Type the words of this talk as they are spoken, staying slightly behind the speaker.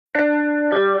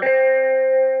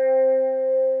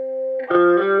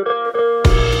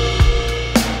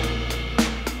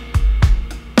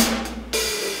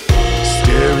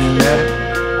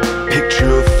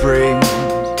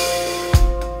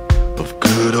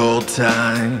old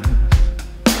times.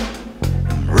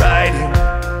 I'm writing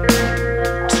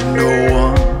to no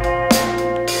one,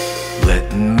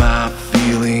 letting my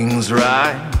feelings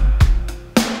ride.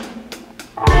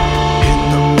 In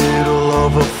the middle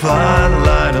of a fine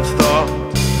line of thought,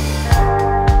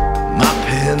 my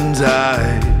pen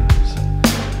dies.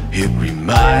 It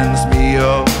reminds me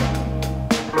of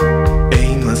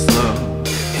aimless love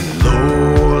in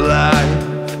low life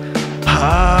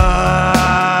high.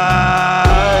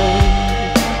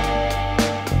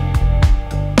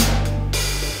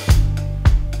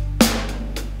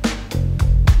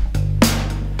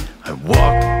 I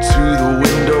walked to the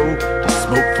window to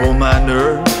smoke for my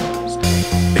nerves,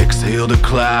 exhaled a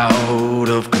cloud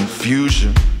of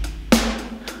confusion.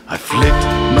 I flicked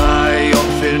my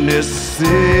unfinished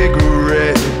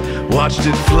cigarette, watched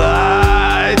it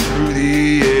fly through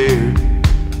the air,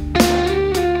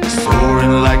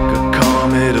 soaring like a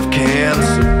comet of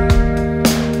cancer,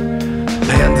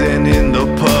 landing in the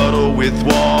puddle with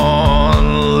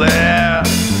one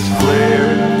last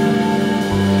flare.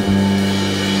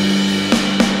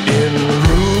 In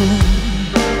room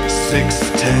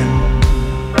 610,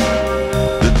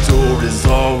 the door is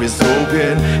always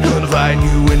open. He'll invite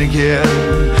you in again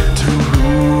to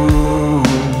room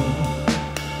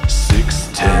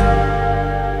 610.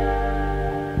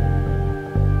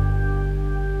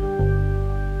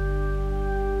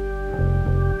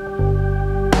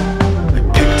 I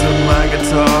picked up my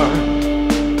guitar,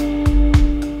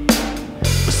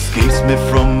 escapes me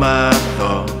from my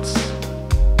thoughts,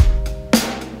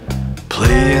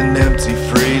 playing empty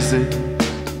phrases.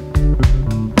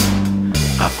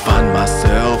 I find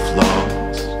myself lost.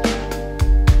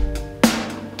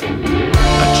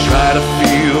 I try to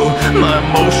feel my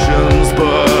emotions,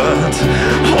 but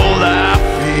all I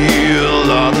feel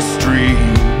are the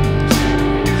streets.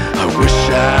 I wish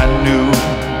I knew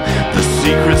the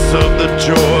secrets of the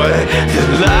joy that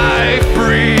life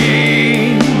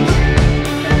brings.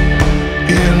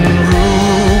 In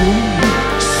room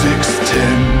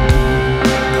 610,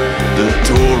 the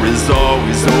door is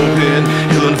always open.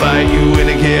 He'll invite you in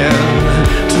again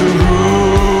to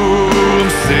room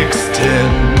 610.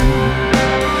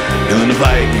 He'll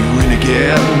invite you in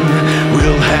again.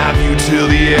 We'll have you till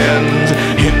the end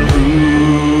in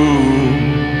room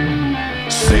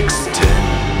 610.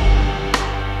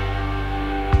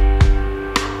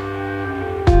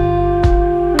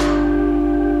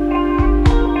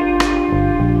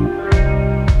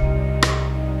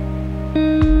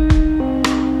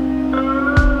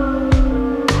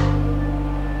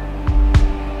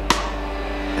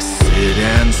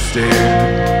 And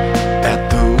stare at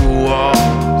the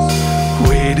walls,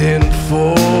 waiting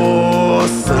for a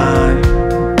sign.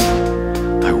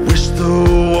 I wish the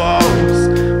walls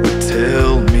would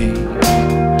tell me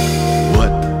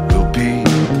what will be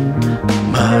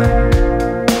mine.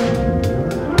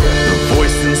 The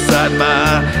voice inside my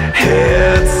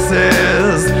head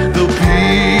says there'll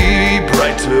be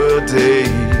brighter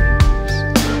days.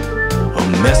 A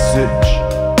message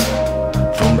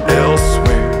from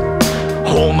elsewhere,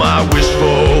 all my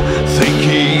wishful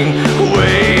thinking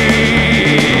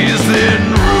ways. In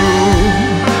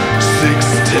room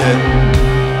 610,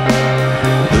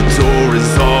 the door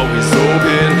is always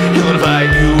open. He'll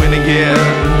invite you in again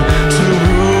to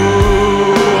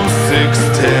room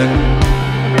 610.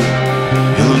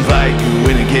 He'll invite you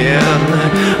in again.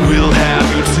 We'll have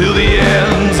you till the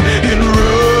end in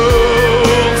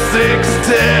room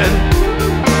 610.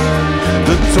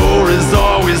 The door is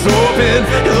always open.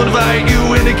 He'll invite you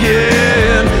in again.